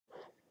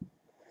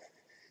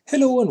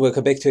Hello and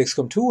welcome back to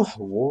XCOM2,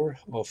 War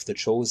of the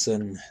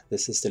Chosen.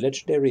 This is the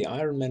legendary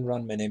Ironman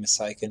run. My name is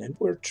Syken and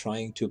we're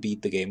trying to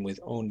beat the game with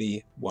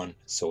only one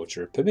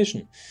soldier per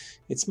mission.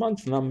 It's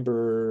month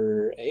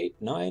number 8,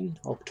 9,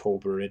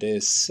 October it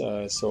is,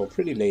 so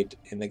pretty late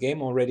in the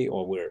game already,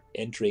 or we're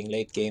entering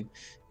late game.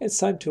 It's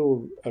time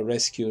to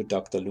rescue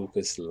Dr.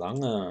 Lucas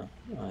Lange,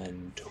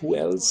 and who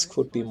else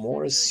could be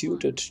more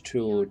suited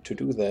to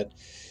do that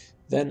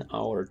than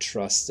our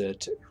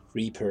trusted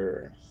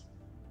Reaper.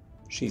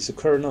 She's a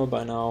colonel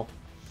by now,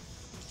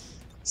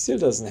 still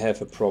doesn't have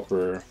a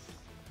proper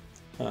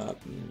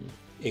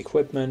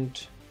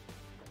equipment,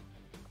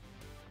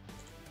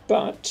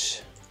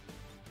 but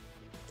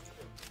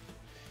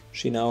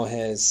she now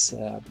has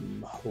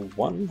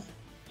one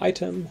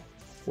item,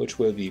 which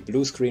will be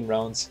blue screen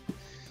rounds,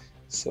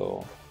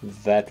 so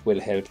that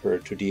will help her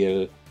to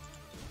deal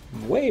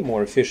way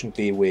more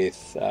efficiently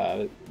with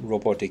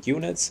robotic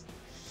units.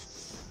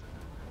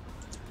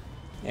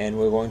 And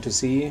we're going to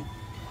see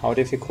how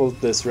difficult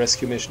this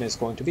rescue mission is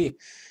going to be.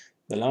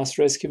 The last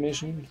rescue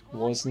mission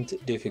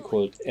wasn't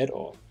difficult at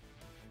all.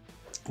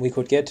 We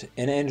could get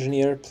an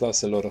engineer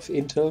plus a lot of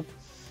intel,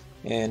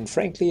 and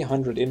frankly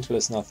 100 intel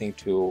is nothing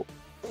to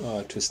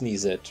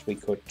sneeze at. We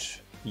could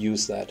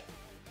use that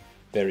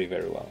very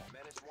well.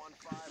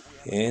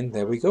 And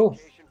there we go.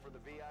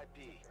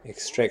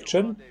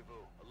 Extraction.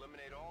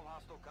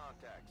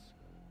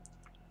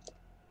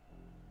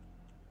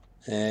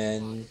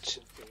 And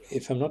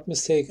if I'm not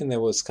mistaken,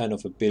 there was kind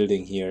of a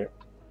building here.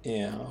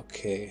 Yeah,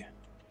 okay.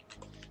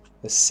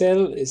 The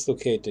cell is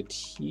located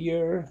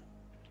here.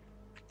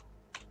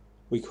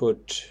 We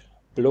could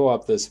blow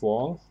up this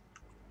wall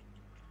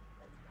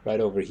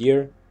right over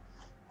here,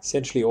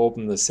 essentially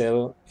open the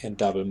cell and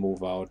double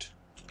move out.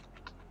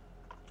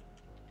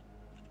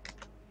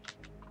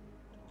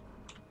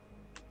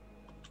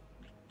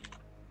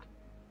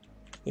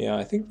 Yeah,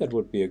 I think that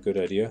would be a good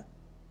idea.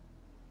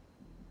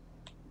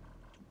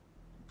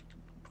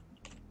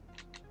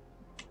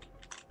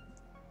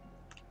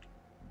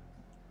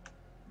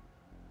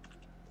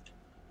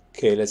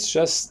 Okay, let's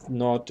just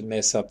not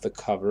mess up the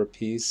cover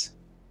piece.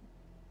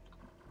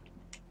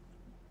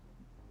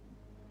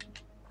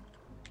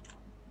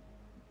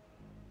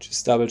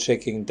 Just double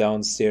checking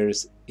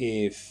downstairs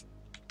if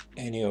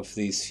any of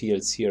these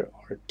fields here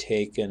are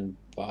taken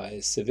by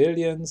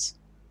civilians.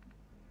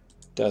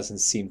 Doesn't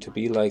seem to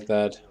be like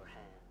that.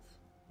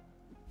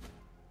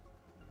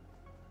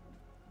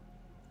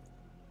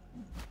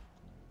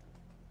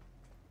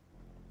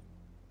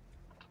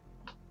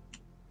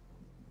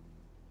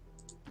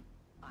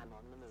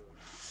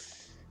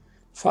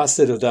 Fast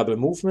little double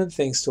movement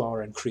thanks to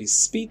our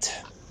increased speed.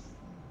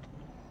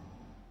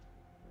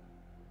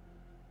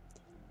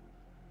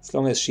 As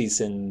long as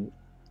she's in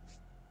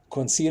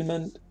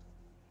concealment,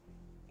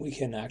 we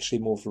can actually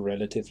move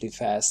relatively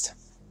fast.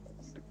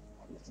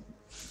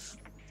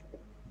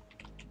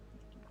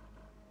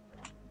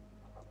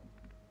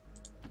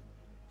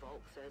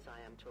 Volk says I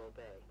am to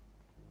obey.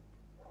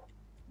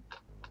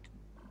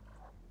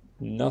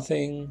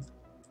 Nothing.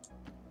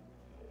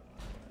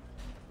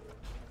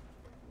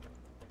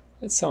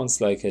 It sounds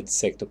like a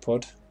sector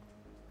pod.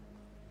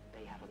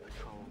 They have a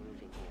patrol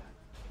moving here.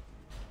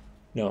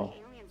 No.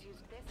 Aliens use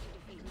this to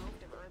defeat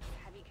most of Earth's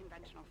heavy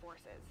conventional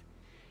forces.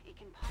 It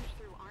can punch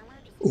through armor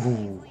just as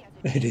easily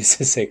as It is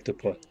a sector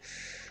pod.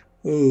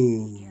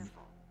 Ooh.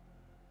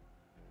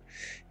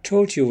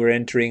 Told you we're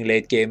entering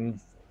late game,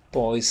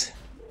 boys.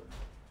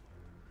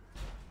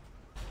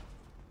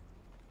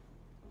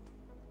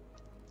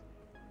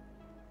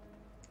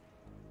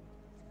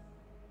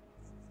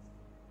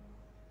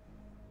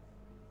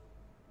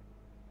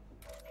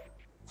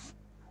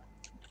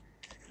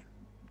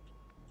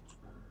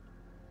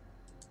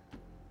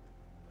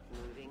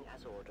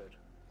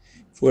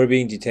 If we're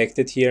being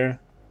detected here,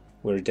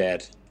 we're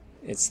dead.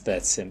 It's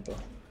that simple.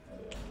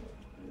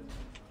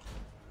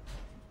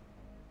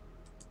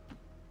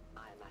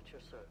 I am at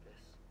your service.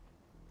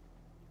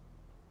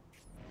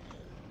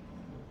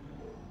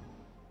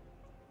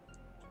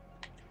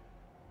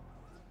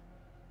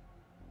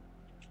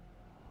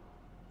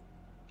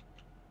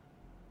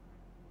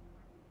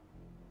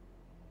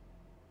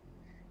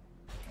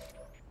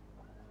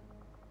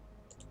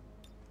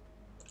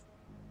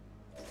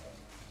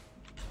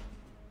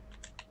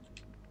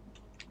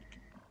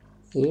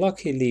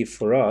 Luckily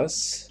for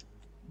us,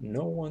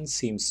 no one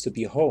seems to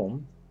be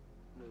home.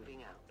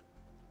 Moving out.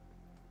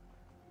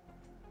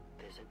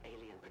 There's an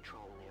alien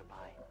patrol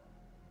nearby.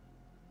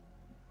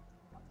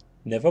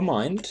 Never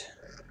mind.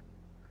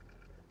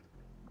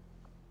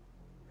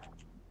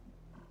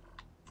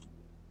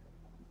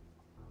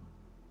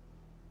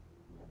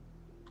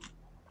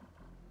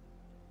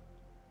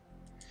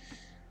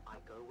 I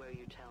go where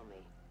you tell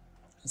me.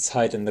 Let's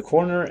hide in the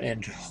corner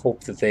and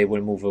hope that they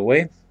will move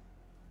away.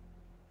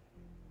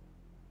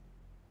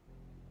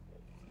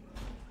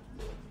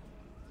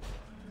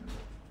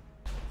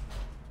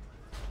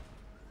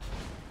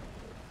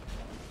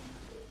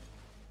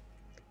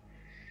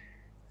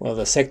 Well,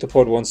 the sector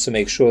pod wants to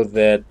make sure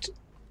that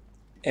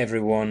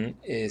everyone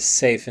is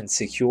safe and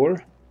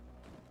secure.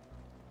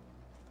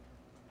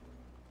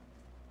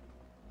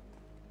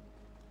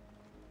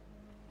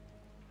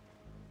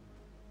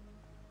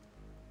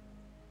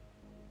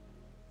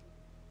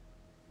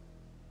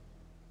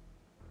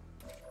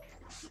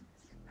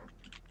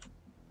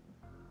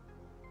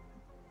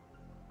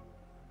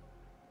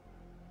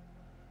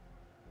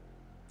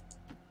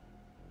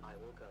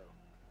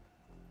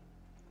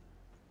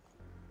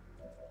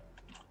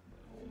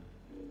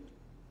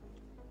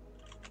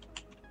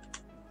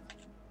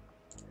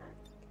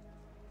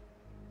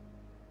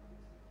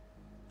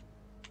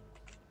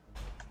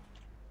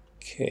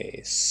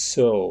 Okay,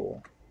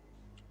 so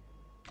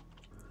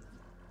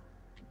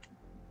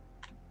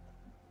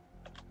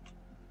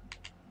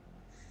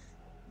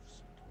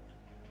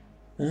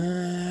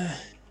not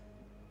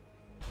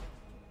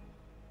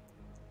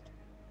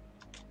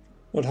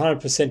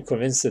 100%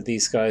 convinced that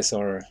these guys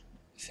are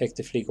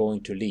effectively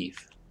going to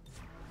leave.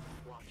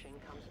 Watching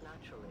comes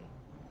naturally.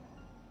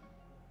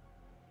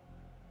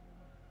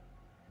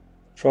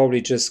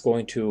 Probably just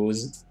going to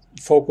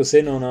focus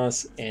in on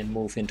us and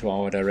move into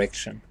our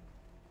direction.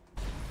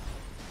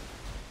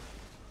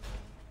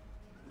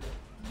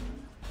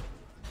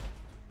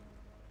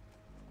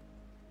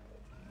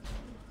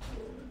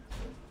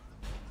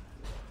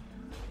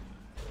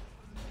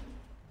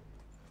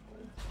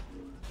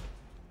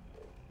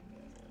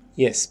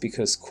 Yes,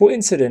 because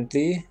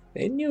coincidentally,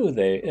 they knew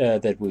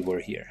that we were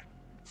here.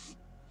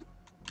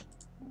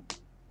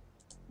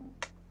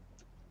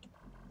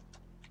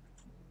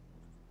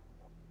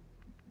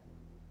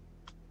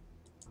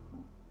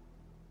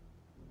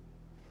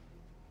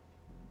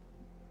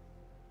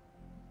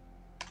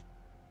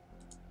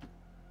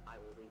 I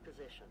will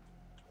reposition.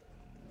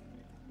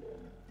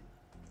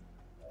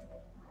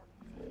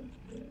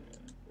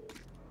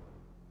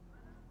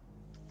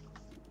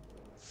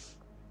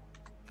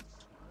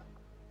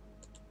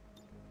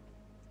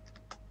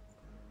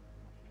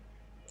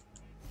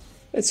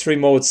 Let's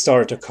remote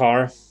start a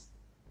car.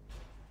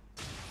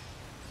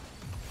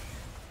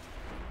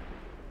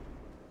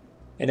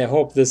 And I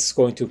hope this is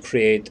going to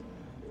create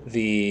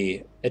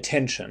the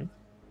attention.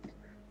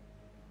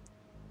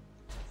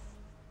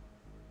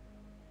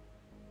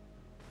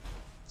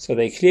 So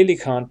they clearly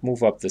can't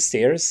move up the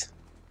stairs.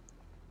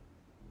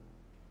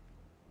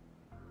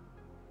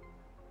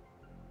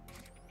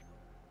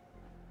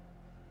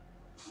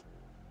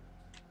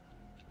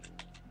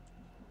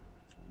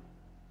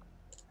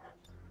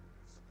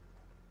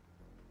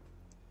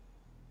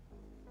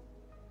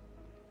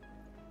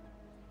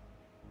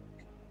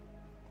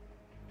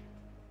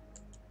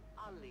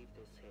 I'll leave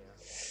this here.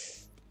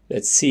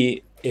 Let's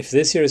see if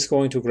this here is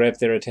going to grab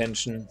their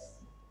attention.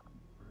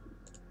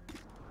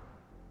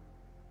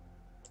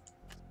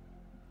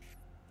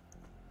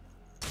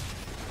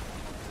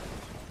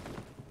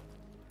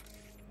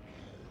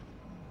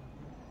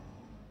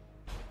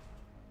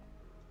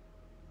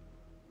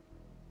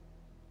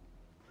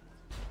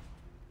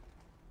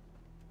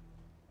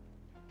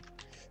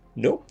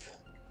 Nope.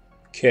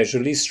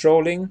 Casually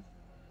strolling.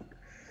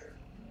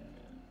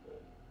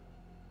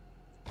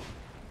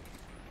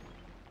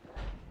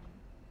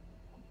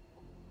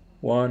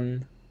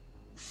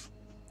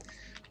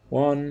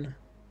 One,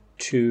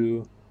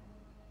 2,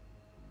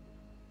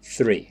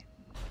 3.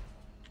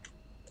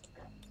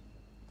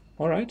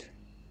 All right.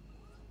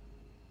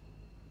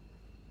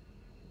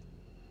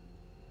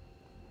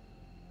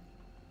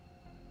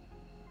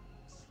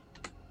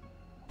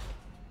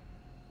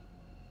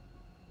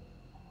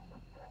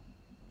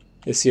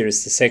 This here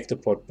is the sector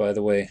pod, by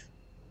the way.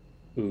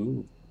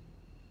 Ooh.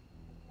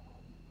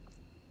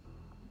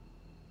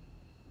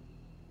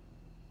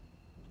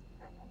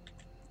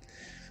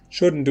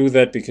 Shouldn't do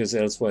that because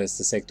elsewise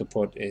the sector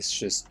pod is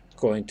just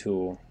going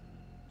to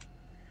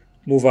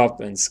move up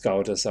and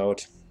scout us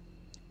out.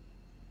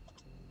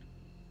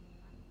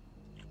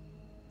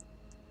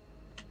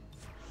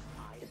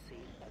 I see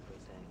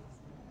everything.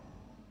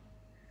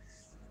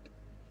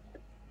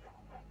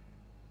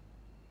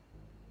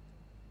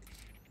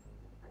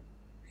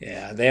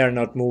 Yeah, they are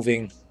not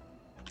moving,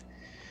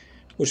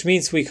 which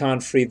means we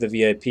can't free the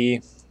VIP. I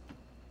am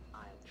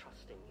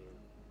trusting you.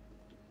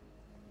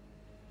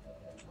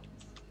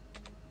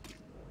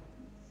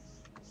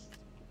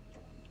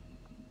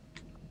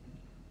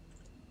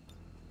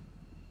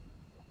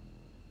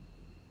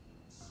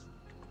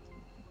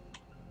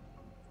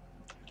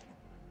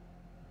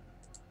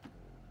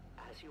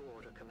 As you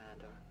order,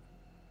 Commander.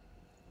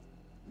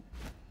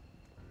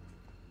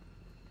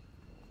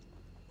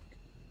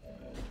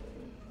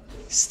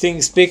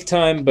 Stings big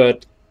time,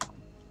 but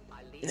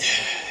I leave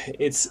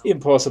it's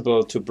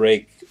impossible to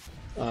break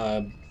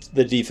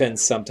the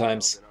defense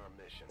sometimes. In our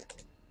mission.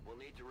 We'll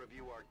need to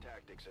review our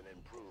tactics and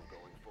improve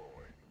going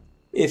forward.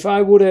 If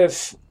I would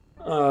have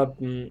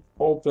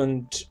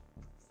opened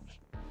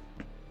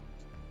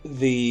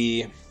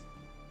the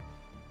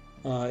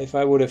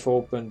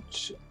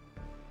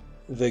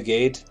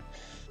gate,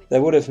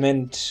 that would have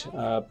meant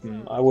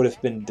I would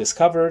have been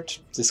discovered.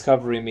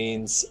 Discovery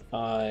means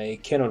I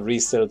cannot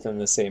re-stealth in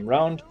the same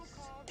round.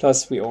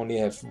 Plus, we only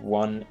have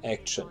one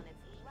action.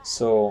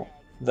 So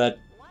that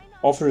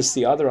offers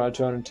the other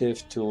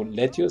alternative to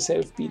let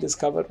yourself be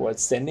discovered while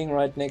standing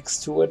right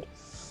next to it.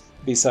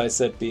 Besides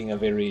that being a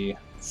very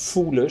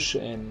foolish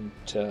and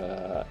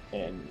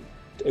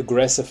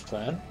aggressive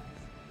plan,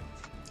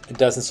 it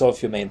doesn't solve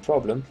your main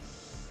problem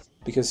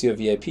because your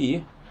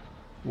VIP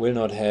will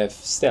not have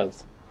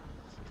stealth.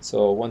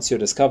 So once you're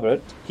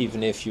discovered,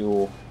 even if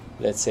you,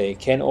 let's say,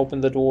 can open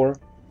the door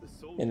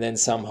and then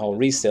somehow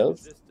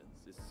re-stealth,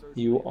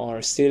 you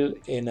are still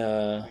in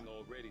a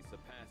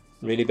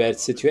really bad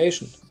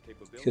situation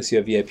because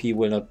your VIP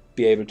will not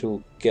be able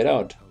to get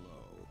out.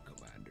 Hello,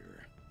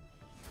 Commander.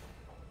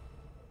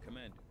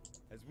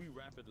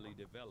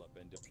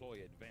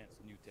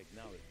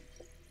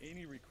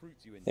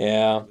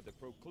 Yeah,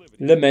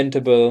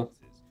 lamentable.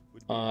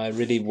 I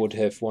really would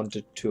have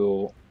wanted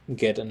to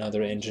get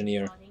another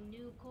engineer.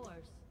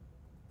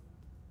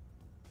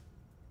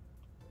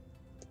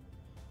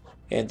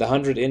 And the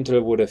 100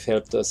 intel would have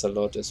helped us a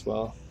lot as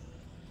well.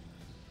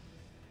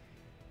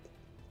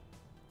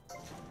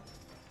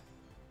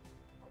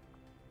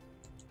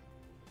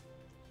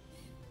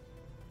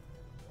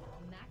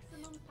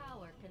 Maximum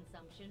power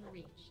consumption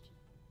reached.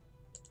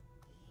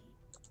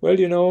 Well,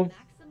 you know,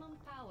 Maximum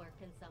power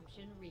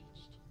consumption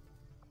reached.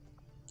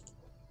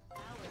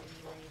 Power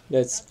relay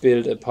let's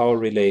build a power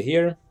relay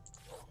here.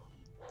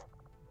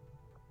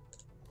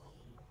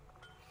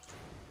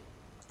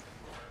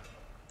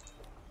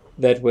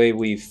 That way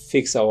we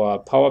fix our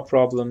power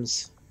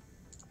problems.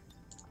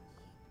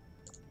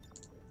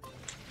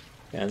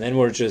 And then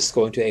we're just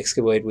going to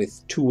excavate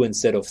with 2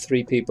 instead of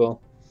 3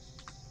 people.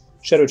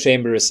 Shadow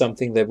Chamber is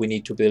something that we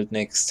need to build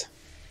next.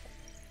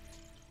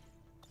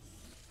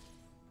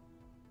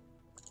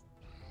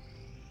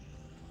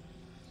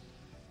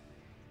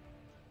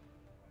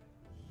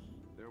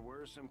 There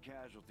were some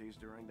casualties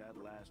during that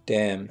last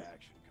Damn.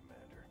 action,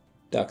 Commander.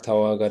 Dark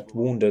Tower got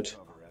wounded.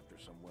 Recover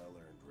after some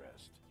well-earned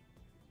rest.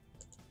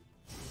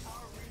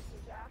 Our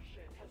recent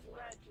action has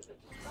led to the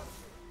discovery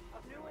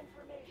of new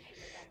information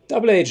about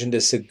Double Agent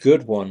is a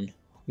good one.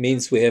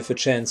 Means we have a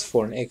chance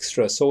for an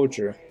extra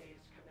soldier. Commander.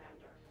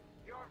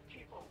 Your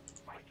people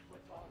fight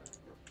with honor.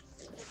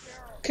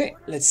 Okay,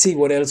 let's see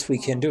what else we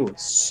can do.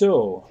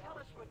 So,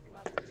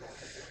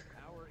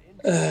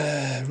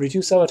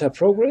 reduce avatar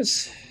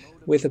progress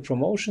with a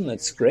promotion,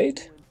 that's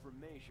great.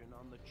 Information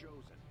on the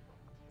Chosen.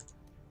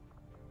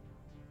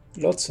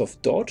 Lots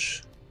of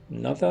dodge,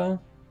 another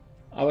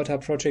avatar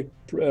project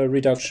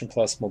reduction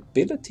plus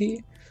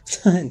mobility,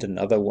 and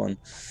another one.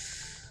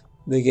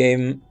 The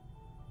game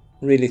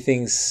really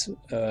thinks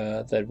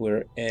that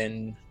we're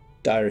in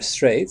dire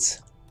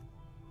straits.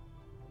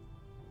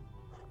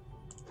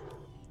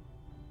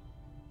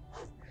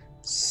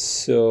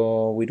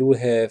 So we do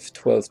have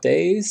 12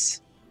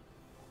 days.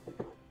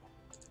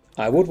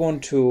 I would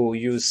want to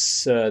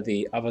use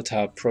the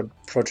avatar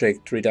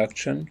project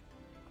reduction.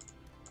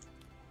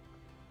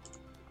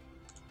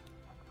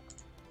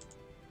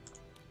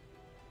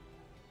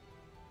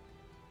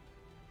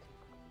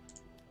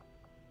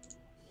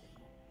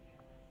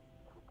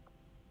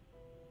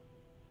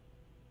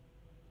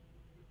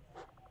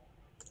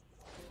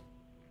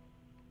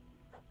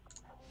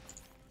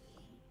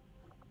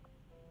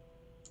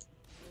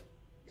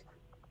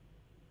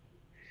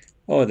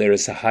 Oh, there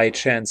is a high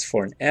chance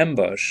for an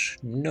ambush.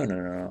 No, no,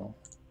 no, no.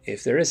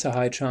 If there is a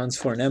high chance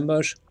for an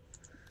ambush,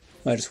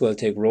 might as well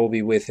take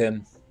Roby with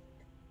him.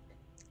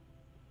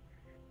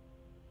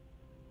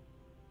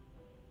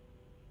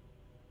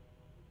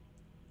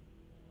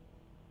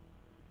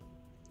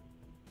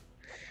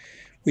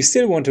 We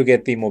still want to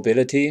get the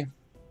mobility.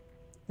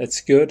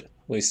 That's good.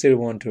 We still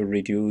want to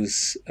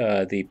reduce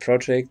the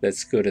project.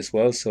 That's good as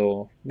well.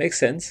 So, makes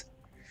sense.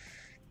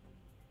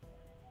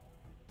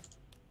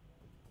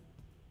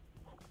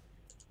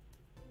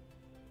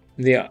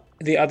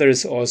 The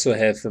others also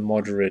have a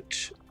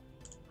moderate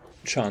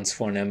chance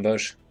for an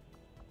ambush.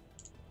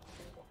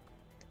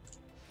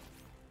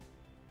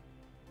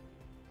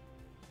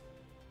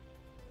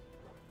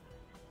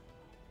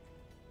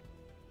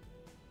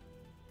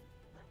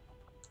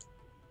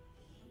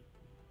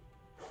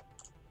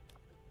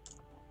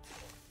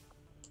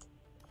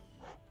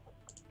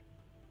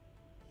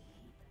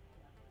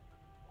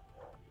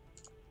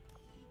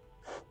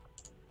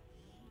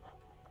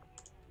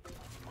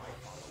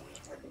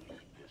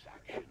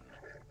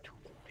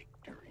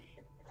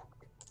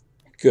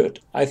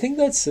 Good. I think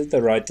that's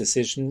the right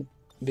decision,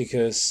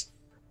 because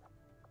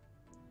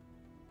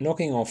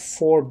knocking off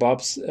 4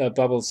 bubbles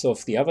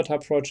of the Avatar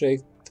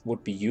project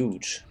would be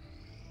huge.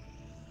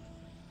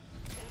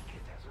 Take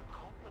it as a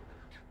compliment.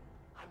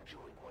 I'm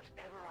doing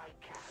whatever I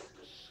can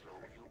to slow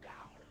you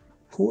down.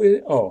 Who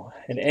is, oh,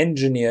 an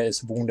engineer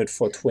is wounded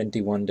for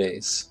 21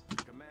 days.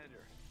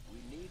 Commander,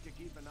 we need to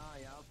keep an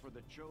eye out for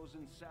the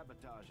Chosen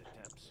sabotage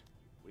attempts.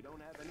 We don't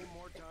have any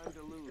more time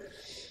to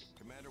lose.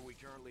 Commander, we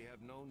currently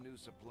have no new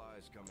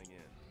supplies coming in.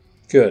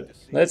 Good.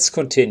 Let's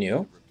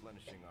continue.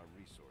 Replenishing our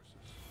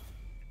resources.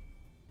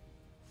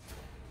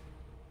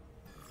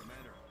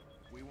 Commander,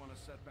 if we want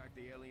to set back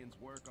the aliens'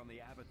 work on the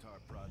Avatar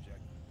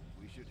project,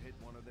 we should hit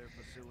one of their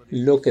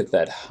facilities. Look at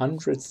that,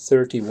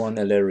 131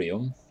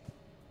 Elerium.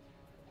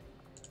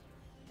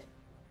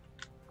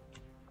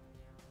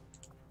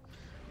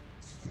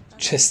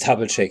 Just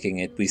double checking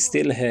it. We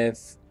still have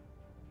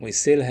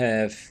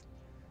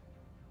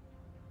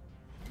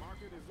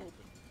Market is open.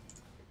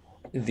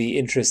 the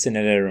interest in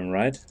Elerium,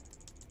 right?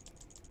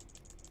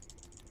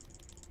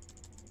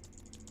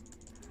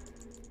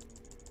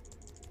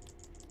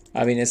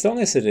 I mean, as long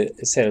as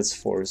it sells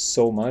for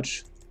so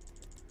much,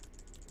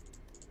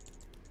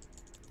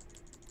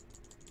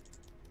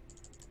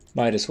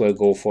 might as well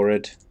go for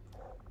it.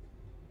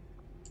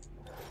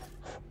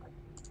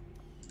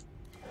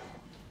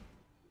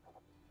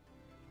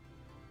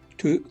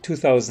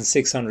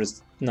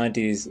 $2,600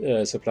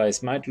 90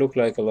 supplies might look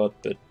like a lot,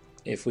 but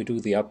if we do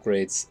the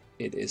upgrades,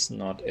 it is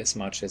not as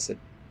much as it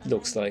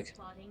looks like.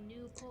 Plotting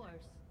new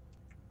course.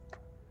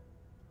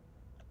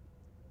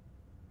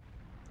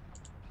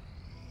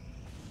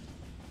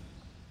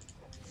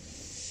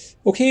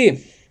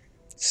 Okay,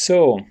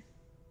 so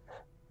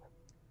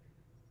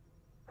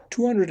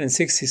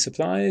 260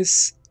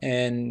 supplies,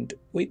 and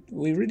we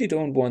really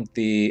don't want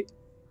the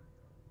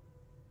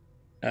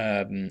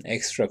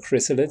extra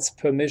chrysalids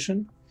per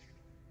mission.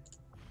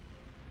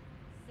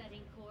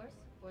 Setting course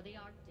for the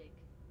Arctic.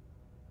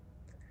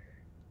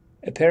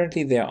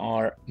 Apparently there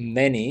are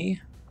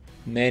many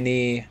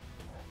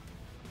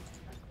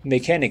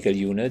mechanical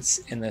units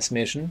in this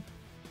mission,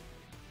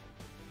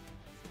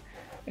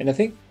 and I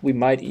think we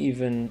might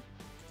even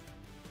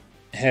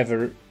have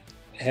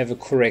a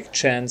correct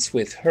chance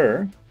with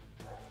her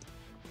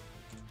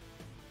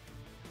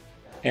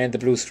and the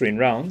blue screen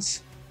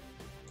rounds.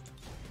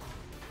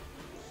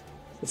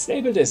 It's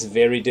labeled as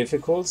very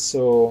difficult,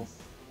 so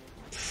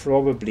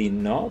probably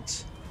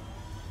not,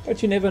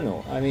 but you never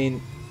know. I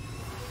mean,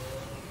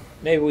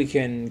 maybe we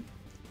can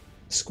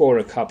score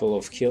a couple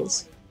of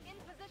kills. In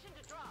position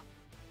to drop.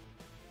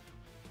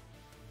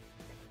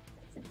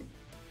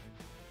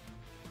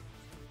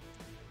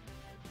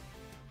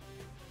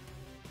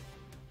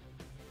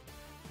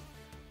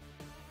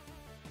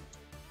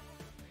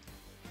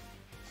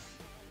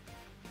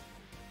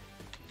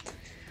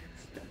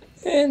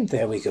 And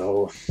there we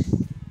go.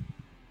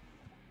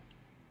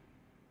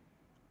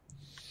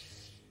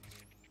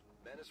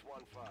 Menace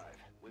 1-5.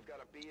 We've got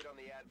a bead on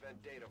the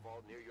Advent data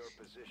vault near your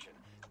position.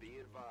 Be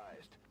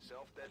advised,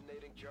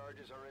 self-detonating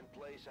charges are in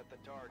place at the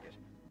target.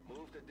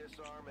 Move to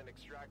disarm and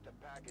extract the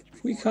package.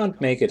 If we can't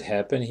make it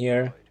happen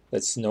here,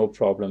 that's no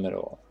problem at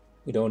all.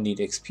 We don't need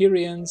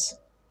experience.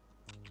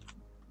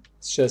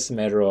 It's just a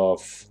matter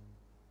of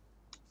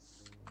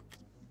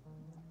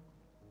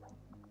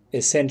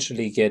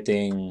essentially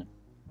getting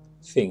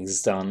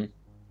things done.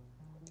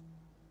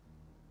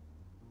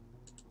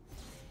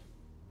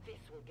 This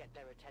will get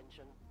their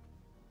attention.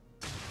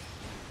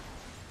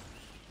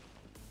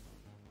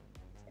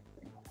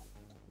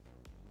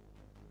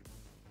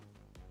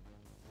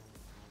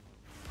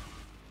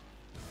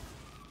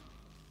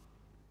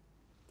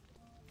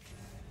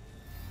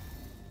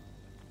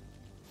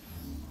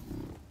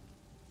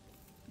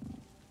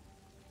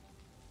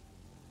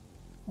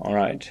 All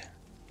right.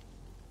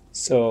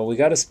 So we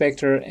got a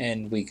Spectre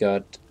and we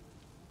got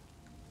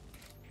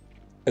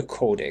a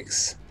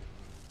Codex.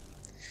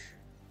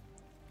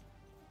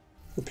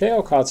 If we play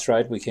our cards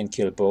right, we can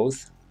kill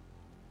both.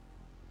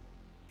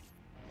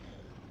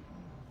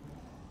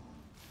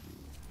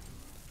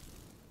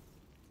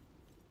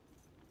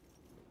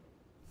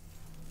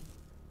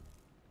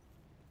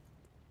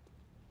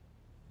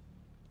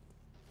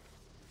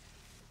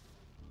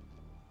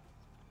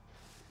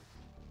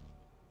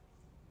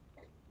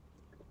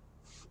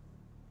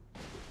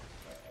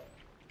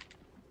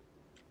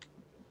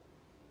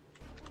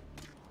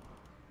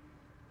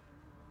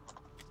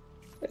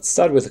 Let's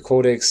start with the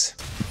Codex.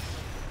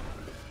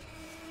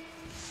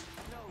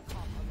 No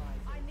compromise.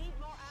 I need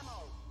more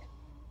ammo.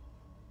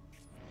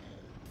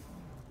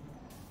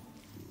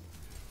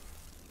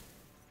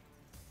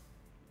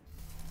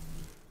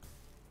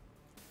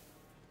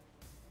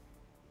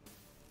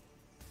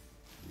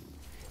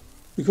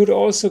 We could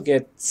also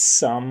get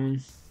some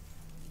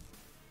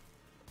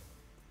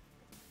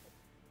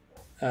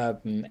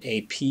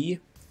AP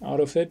out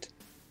of it,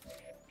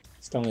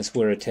 as long as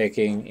we're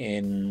attacking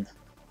in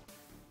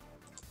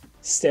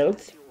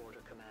stealth. Your order,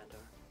 Commander.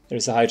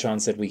 There's a high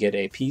chance that we get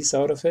APs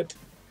out of it.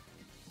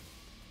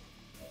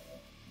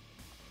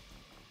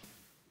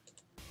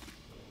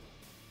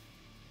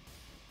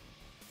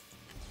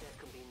 There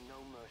can be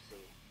no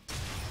mercy.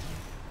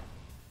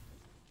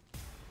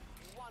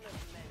 One of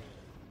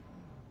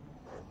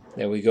many.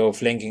 There we go,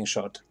 flanking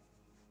shot.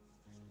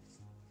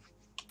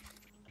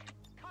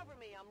 Cover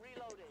me, I'm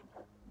reloading.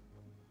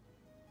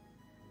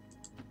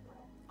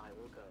 I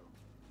will go.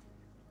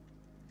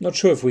 Not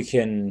sure if we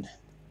can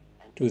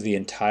do the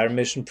entire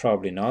mission,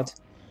 probably not.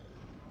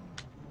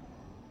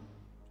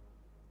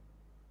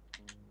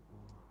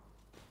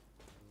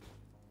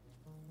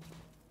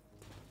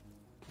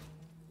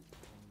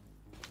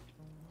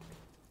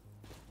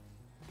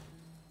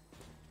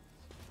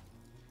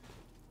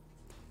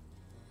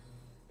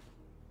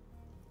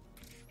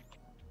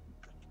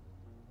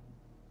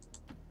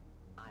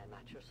 I am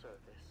at your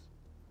service.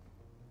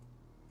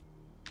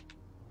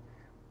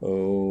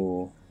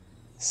 Oh,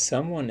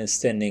 someone is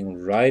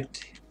standing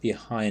right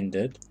behind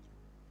it,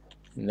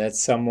 and that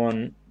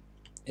someone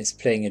is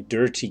playing a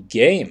dirty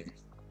game.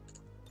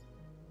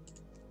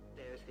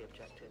 There's the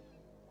objective.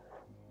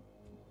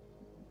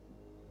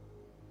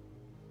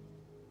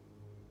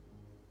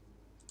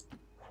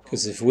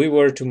 Because if we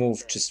were to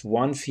move just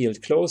one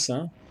field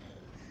closer,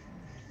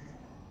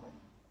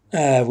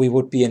 we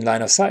would be in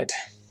line of sight.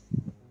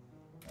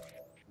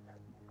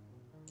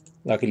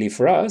 Luckily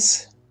for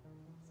us,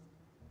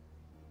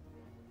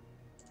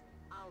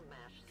 I'll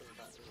mash some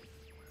buttons.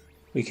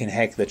 we can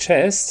hack the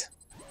chest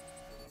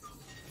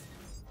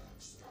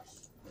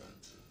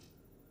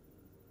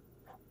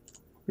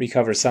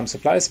Recover some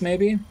supplies,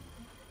 maybe?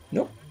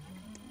 Nope.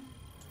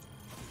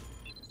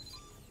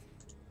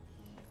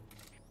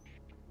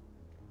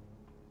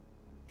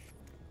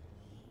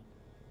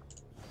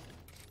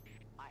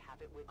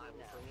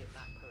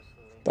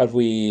 But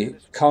we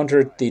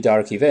countered the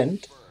dark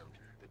event,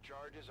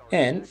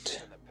 and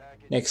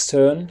next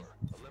turn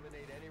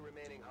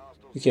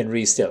we can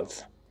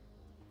re-stealth.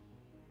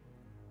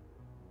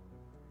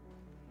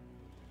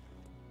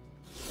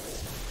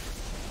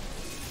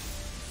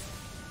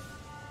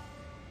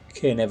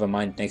 Okay, never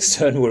mind, next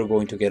turn we're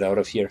going to get out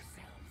of here.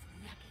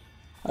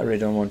 I really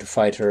don't want to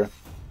fight her.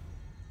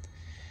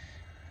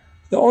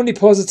 The only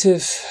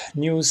positive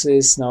news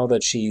is now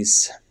that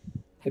she's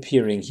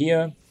appearing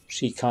here,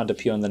 she can't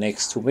appear on the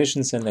next 2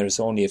 missions, and there's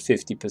only a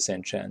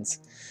 50% chance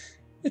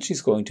that she's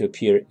going to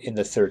appear in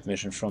the 3rd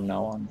mission from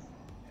now on.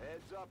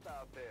 Heads up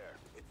out there.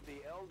 It's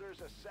the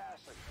Elder's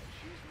assassin.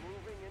 She's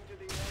moving into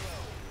the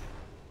AO.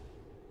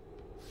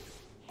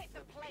 Hit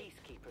the place.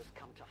 Peacekeepers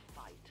come to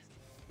fight.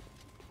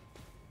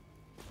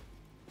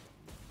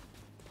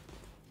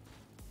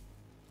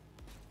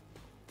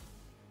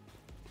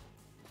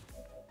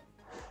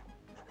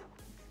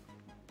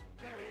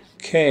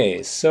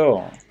 Okay,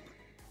 so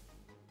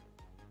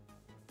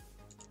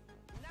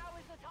Now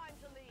is the time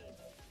to leave.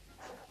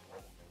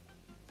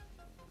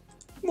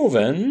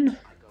 moving. I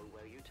go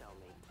where you tell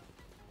me.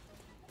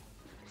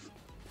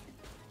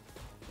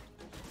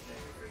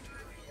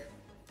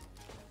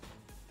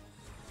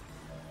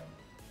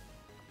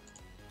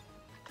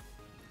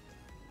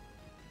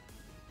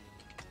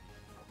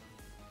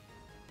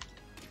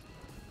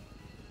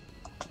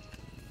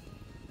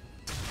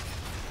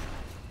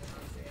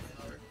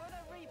 For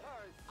the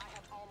Reapers, I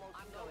have almost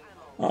no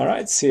ammo.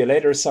 Alright, see you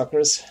later,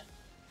 suckers.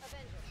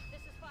 Avenger, this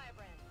is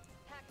Firebrand.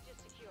 Package is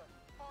secure.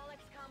 All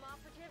XCOM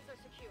operatives are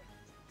secure.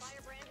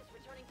 Firebrand is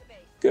returning to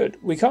base. Good,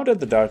 we countered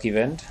the dark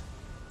event.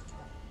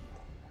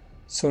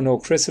 So no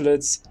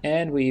chrysalids,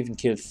 and we even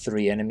killed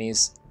 3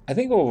 enemies. I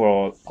think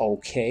overall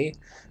okay.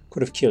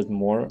 Could have killed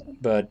more,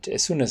 but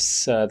as soon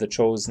as the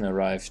Chosen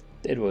arrived,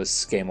 it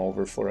was game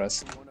over for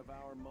us.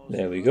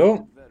 There we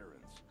go.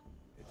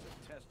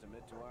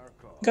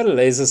 Got a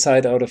laser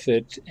sight out of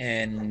it,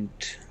 and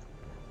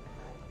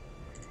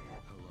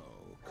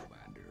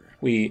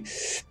we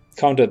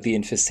countered the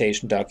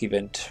infestation dark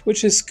event,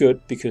 which is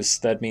good because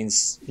that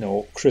means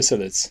no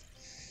chrysalids.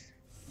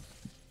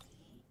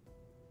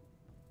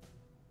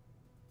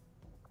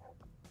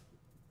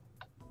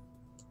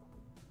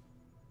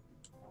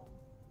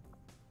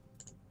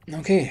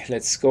 Okay,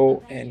 let's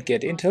go and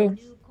get intel.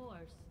 New course.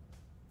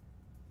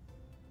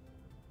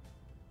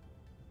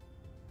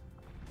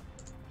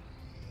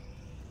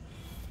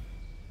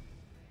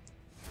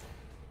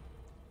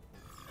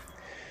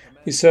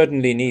 We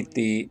certainly need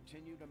the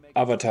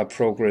avatar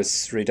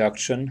progress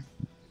reduction.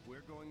 If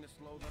we're going to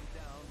slow them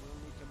down, we'll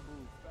need to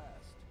move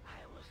fast. I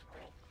will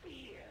spread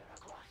fear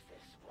across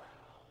this world.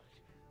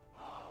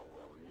 All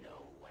will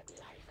know what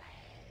lies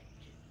ahead.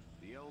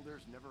 The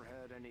Elders never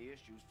had any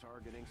issues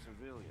targeting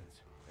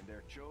civilians, and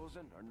their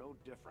Chosen are no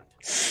different.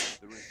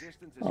 The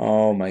Resistance is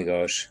Oh my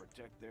gosh. to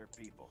protect their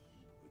people.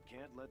 We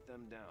can't let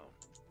them down.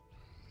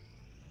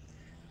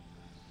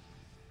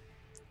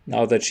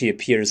 Now that she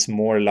appears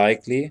more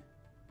likely,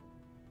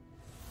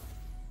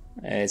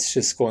 it's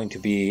just going to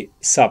be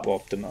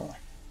suboptimal.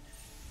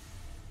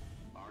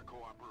 Our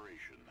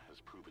cooperation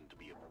has proven to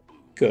be a boon.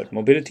 Good,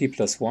 mobility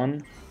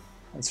 +1.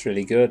 That's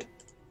really good.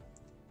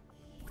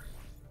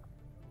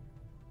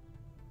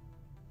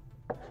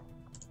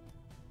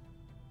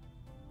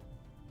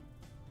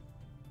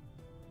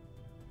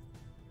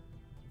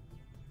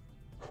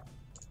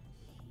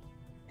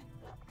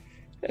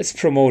 Let's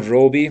promote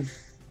Roby.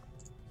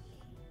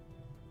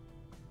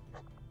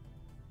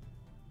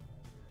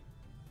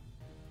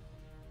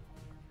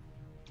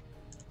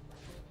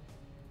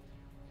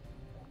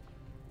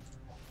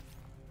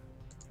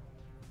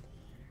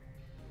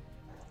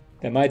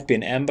 There might be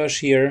an ambush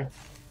here,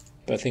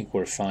 but I think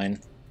we're fine.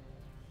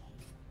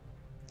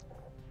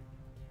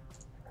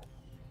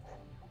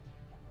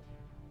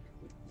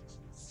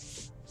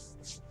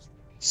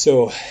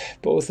 So,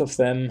 both of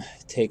them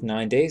take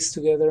 9 days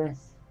together,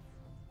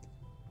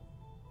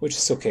 which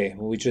is okay.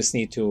 We just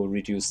need to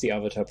reduce the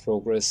avatar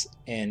progress,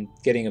 and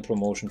getting a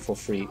promotion for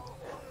free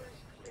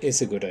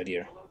is a good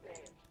idea.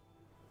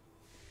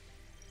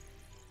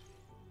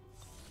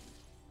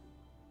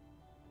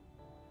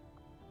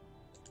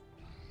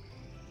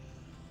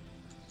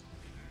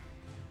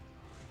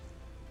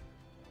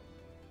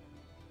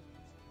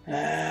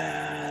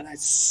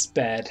 That's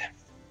bad.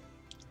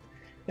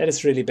 That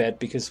is really bad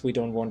because we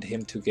don't want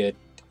him to get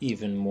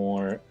even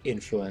more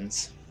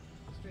influence.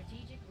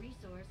 Strategic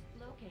resource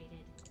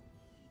located.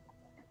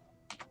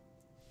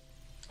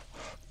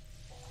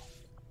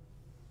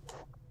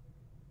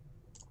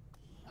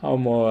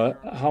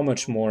 How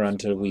much more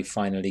until we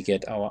finally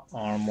get our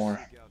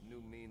armor? Seek out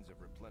new means of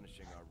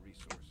replenishing our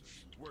resources.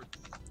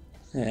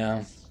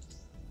 Yeah.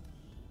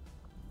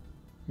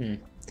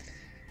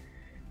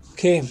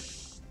 Okay.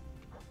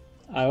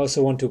 I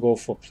also want to go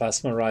for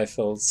plasma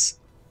rifles.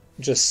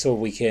 just so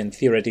we can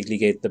theoretically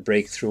get the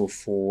breakthrough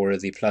for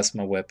the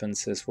plasma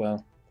weapons as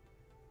well.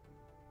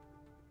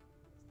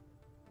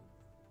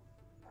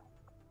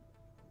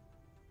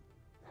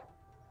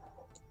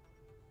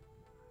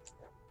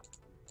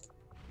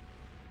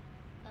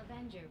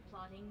 Avenger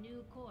plotting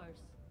new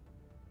course.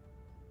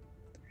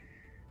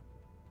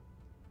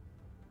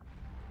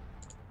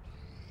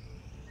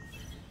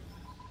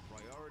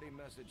 Priority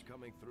message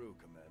coming through,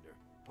 Commander.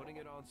 Putting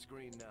it on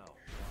screen now.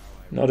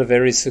 Not a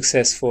very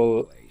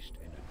successful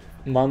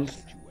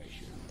month.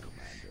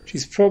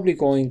 She's probably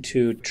going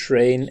to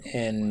train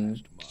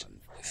and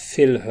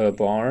fill her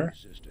bar.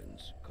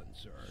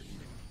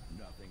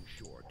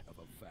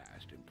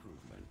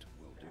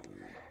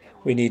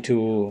 We need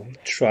to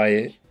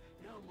try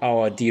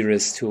our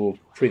dearest to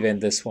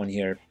prevent this one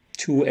here.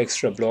 2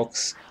 extra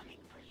blocks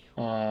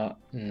are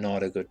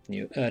not a good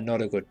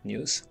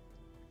news.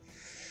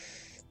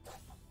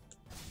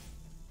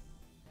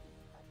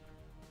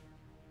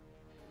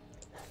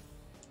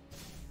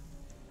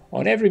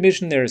 On every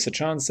mission there is a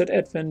chance that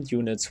Advent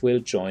units will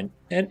join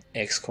an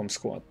XCOM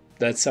squad.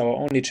 That's our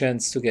only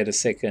chance to get a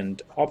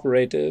second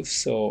operative,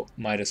 so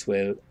might as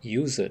well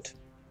use it.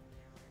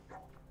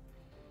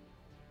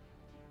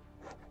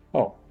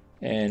 Oh,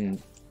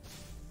 and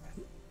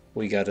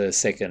we got a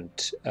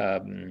second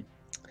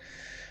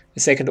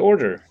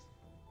order.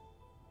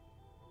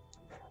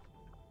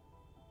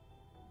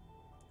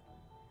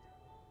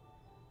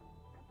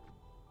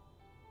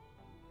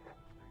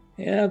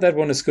 Yeah, that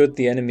one is good.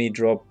 The enemy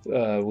drop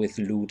with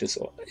loot is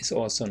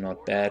also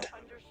not bad.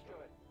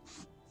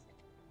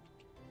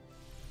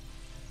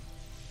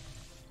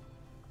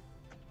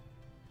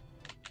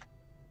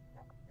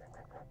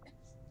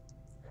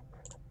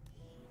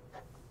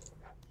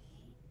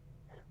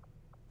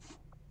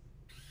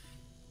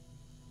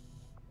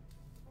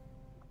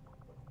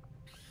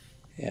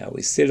 Yeah,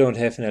 we still don't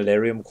have an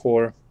Alarium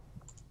core.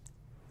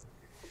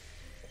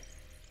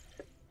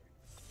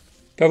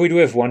 But we do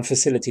have 1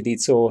 facility lead,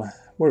 so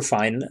we're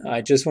fine.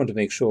 I just want to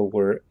make sure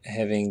we're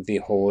having the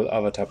whole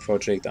Avatar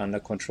project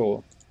under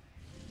control.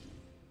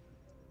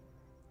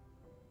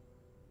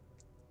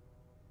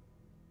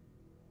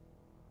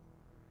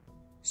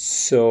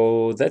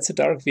 So that's a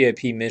Dark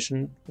VIP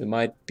mission. We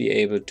might be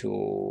able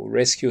to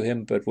rescue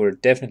him, but we're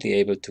definitely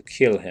able to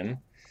kill him.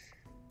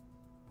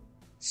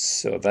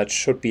 So that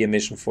should be a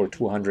mission for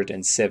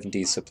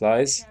 270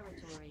 supplies.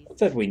 Not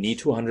that we need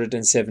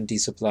 270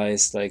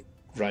 supplies like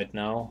right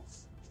now,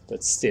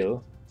 but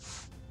still.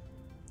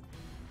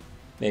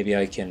 Maybe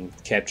I can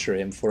capture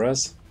him for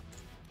us.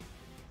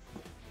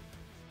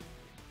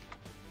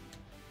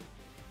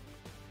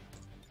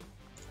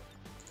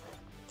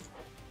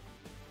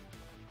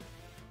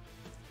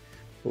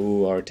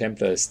 Ooh, our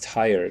Templar is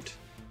tired.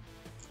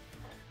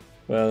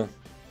 Well,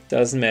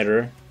 doesn't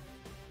matter.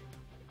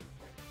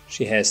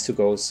 She has to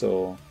go,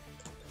 so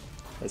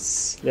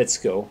let's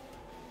go.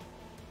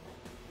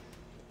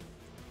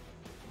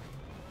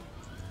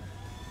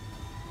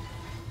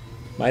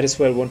 Might as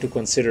well want to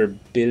consider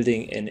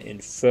building an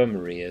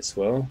infirmary as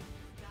well,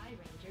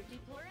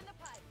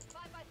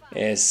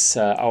 as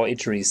our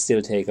injuries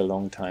still take a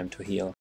long time to heal.